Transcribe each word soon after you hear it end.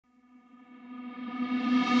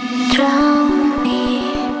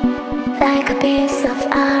piece of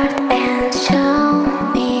art and show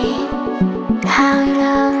me how you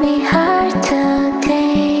love me hard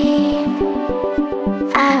today.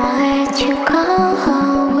 I won't let you go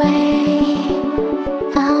away,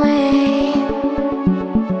 away.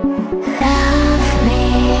 Love me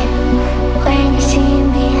when you see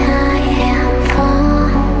me, I am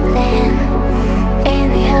falling in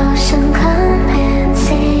the ocean. Come and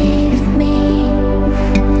save me.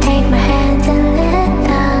 Take my hand and let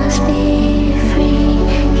us be free.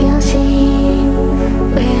 You'll see,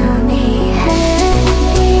 we'll be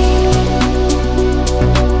happy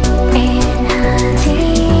in a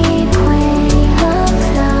deep wave of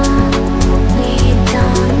love. We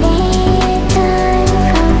don't need time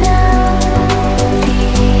from now. The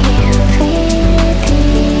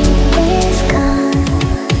infinity is gone.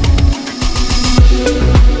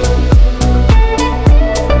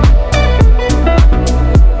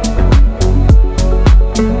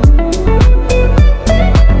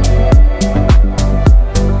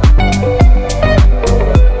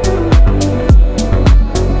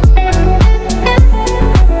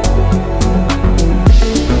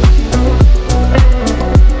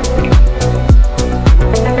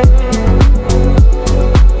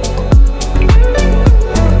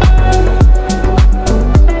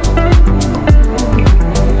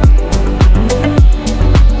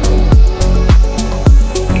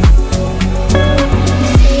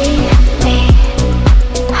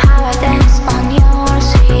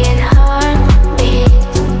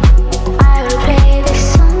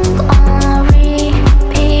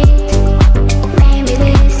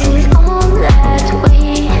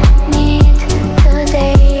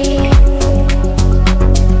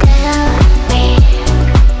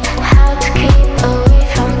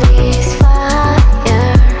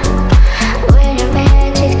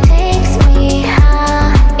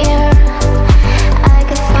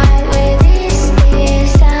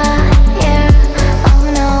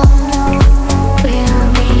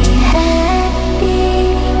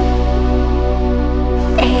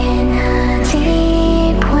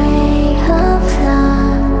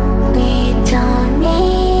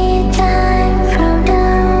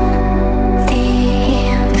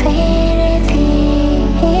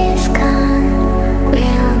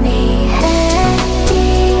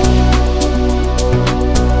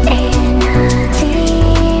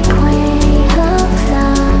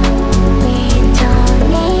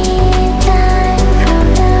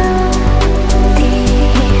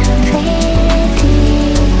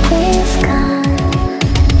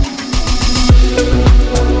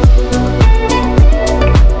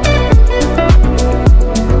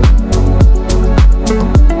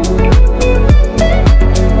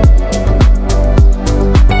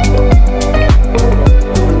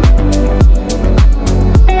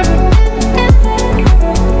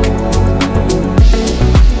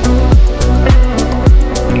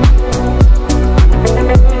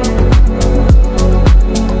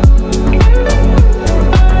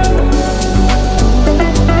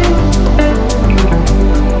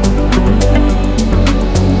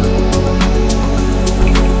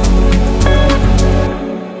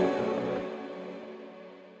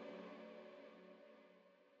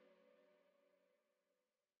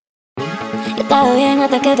 Estaba bien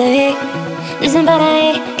hasta que te vi. Dicen por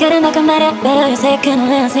ahí, queriendo cambiar, pero yo sé que no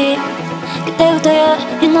es así. Que te gusto yo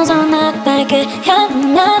y no somos nada, para que yo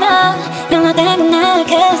nada. Yo no tengo nada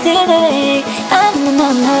que decir, baby.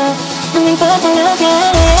 No me importa lo que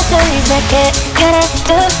eres. Tú dices que quieres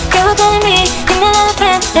tú, que gusta de mí. Dímelo de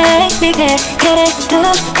frente, baby, que quieres tú,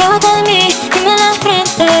 que gusta de mí. Dímelo de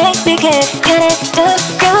frente, baby, que quieres tú,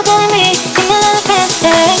 que gusta de mí. Dímelo de frente,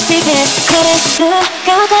 baby, que quieres tú,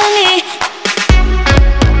 que gusta de mí.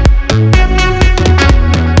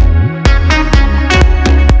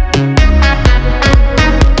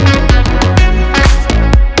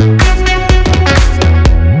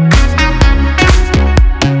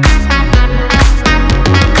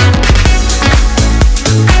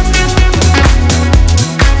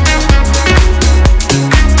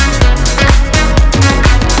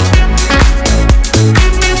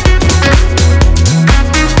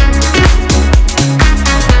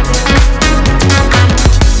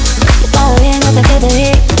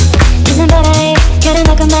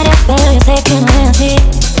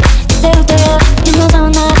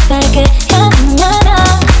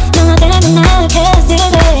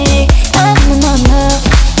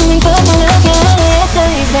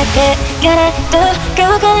 Quieres tú, que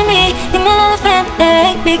busca de mí, dímelo de frente,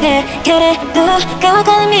 baby, que quieres tú, que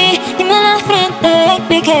busca de mí, dímelo de frente,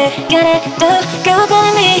 baby, que quieres tú, que busca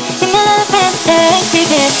de mí, dímelo de frente, baby,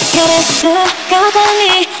 que quieres tú, que busca de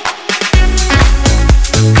mí.